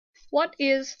What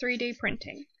is 3D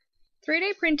printing?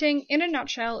 3D printing, in a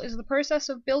nutshell, is the process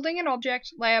of building an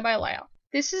object layer by layer.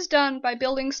 This is done by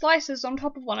building slices on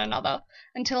top of one another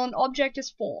until an object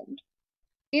is formed.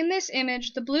 In this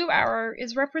image, the blue arrow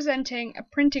is representing a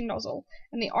printing nozzle,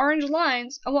 and the orange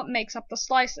lines are what makes up the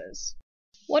slices.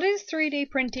 What is 3D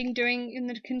printing doing in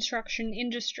the construction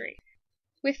industry?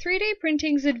 With 3D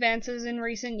printing's advances in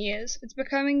recent years, it's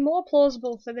becoming more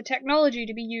plausible for the technology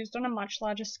to be used on a much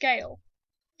larger scale.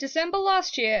 December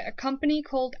last year, a company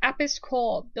called Apis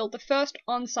Core built the first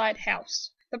on-site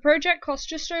house. The project cost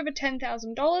just over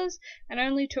 $10,000 and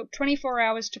only took 24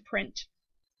 hours to print.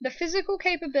 The physical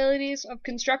capabilities of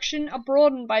construction are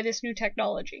broadened by this new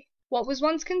technology. What was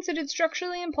once considered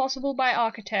structurally impossible by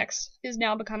architects is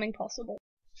now becoming possible.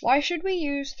 Why should we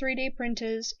use 3D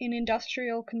printers in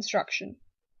industrial construction?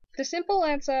 The simple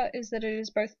answer is that it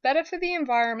is both better for the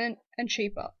environment and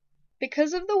cheaper.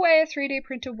 Because of the way a 3D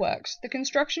printer works, the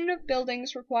construction of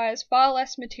buildings requires far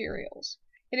less materials.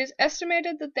 It is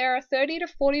estimated that there are 30 to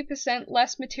 40%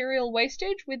 less material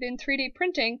wastage within 3D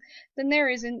printing than there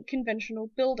is in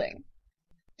conventional building.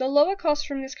 The lower cost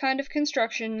from this kind of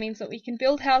construction means that we can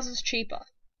build houses cheaper.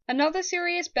 Another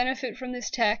serious benefit from this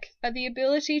tech are the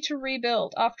ability to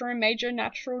rebuild after a major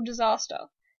natural disaster,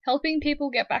 helping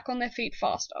people get back on their feet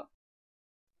faster.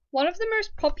 One of the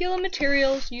most popular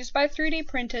materials used by 3D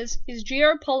printers is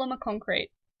geopolymer concrete.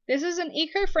 This is an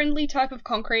eco-friendly type of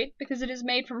concrete because it is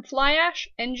made from fly ash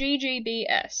and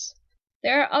GGBS.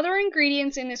 There are other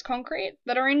ingredients in this concrete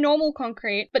that are in normal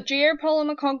concrete, but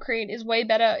geopolymer concrete is way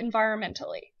better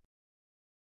environmentally.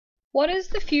 What is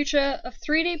the future of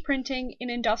 3D printing in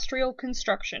industrial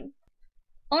construction?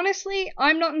 Honestly,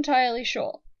 I'm not entirely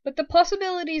sure. But the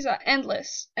possibilities are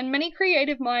endless, and many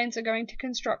creative minds are going to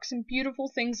construct some beautiful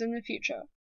things in the future.